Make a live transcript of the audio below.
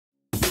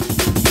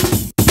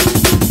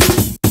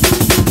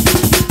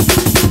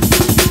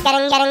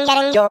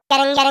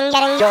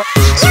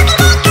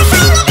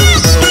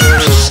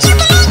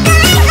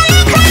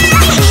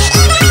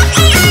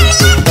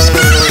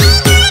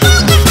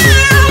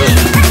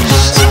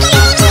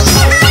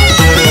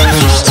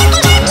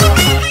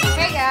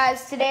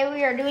Today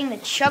we are doing the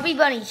Chubby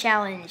Bunny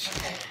Challenge. You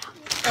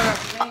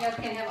guys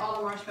can't have all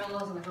the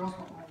marshmallows and the girls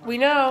want more. We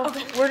know.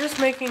 Okay. We're just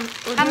making.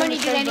 How many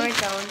do they need?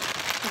 Challenge.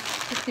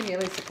 Just give me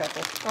at least a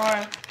couple.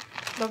 Alright.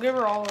 They'll give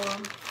her all of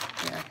them.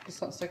 Yeah, just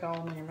don't stick all of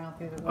them in your mouth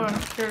either way.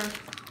 Alright, sure.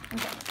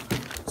 Okay.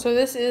 So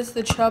this is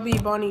the Chubby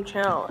Bunny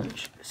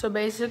Challenge. So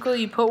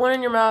basically, you put one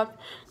in your mouth,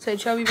 say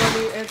Chubby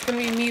Bunny, and it's gonna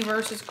be me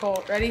versus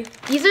Colt. Ready?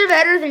 These are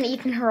better than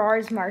Ethan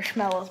Harar's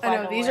marshmallows. I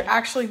know these are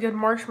actually good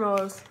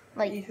marshmallows.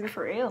 Like Ethan.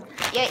 for real.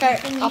 Yeah. Okay,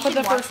 Ethan, I'll put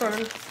the watch first one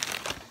in.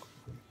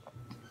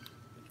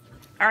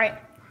 All right.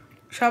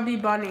 Chubby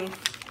Bunny.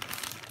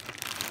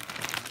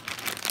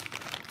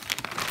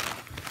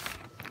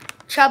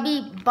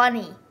 Chubby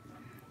Bunny.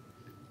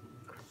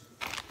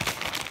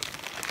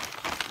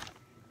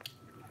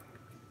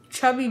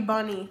 Chubby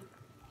Bunny.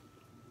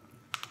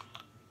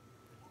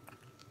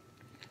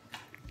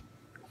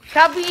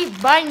 Chubby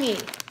Bunny.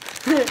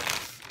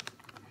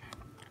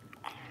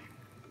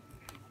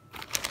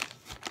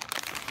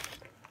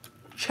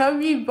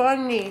 Chubby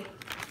Bunny.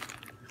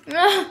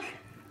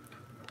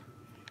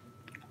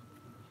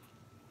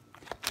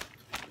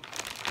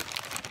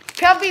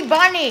 Chubby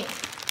Bunny.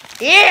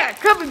 Yeah,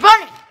 Chubby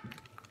Bunny.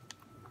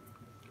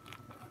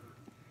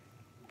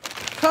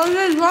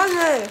 Chubby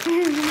Bunny.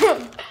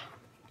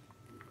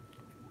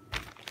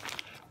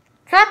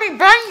 Chubby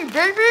Bunny,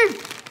 baby.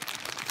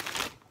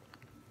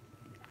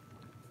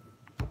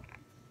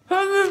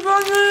 Chubby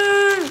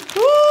Bunny.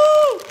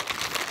 Woo!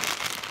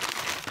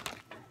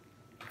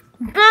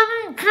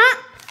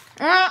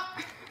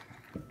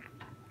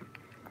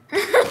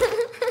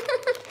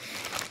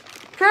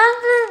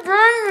 Chubby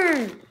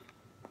Bunny.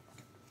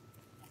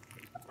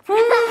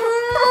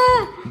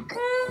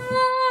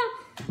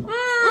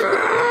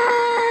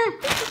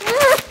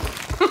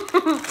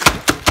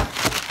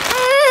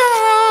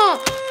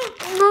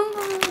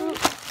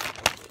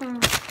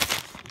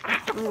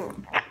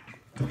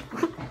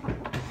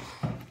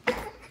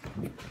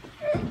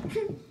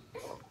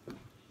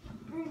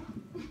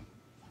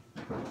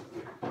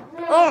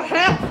 Oh,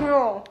 heck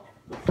no.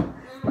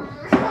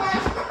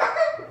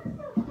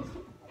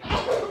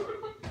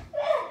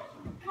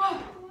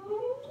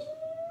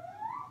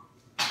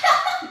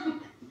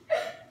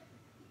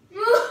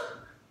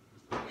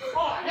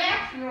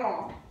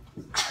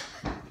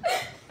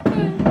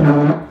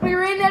 We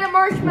ran out of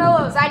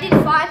marshmallows. I did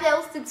 5,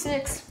 L's did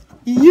 6.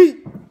 Yeet.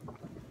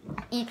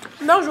 Eat.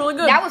 That was really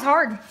good. That was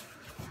hard.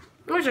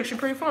 It was actually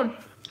pretty fun.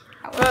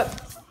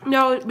 But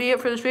that would be it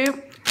for this video.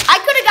 I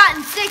could have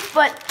gotten 6,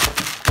 but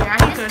Yeah, he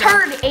this could have.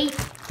 turd ate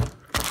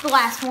the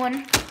last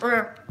one.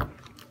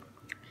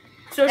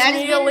 Social That has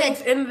media been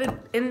links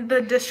in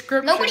the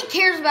description. Nobody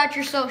cares about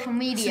your social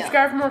media.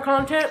 Subscribe for more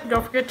content.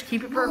 Don't forget to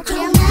keep it perfect.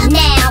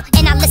 Now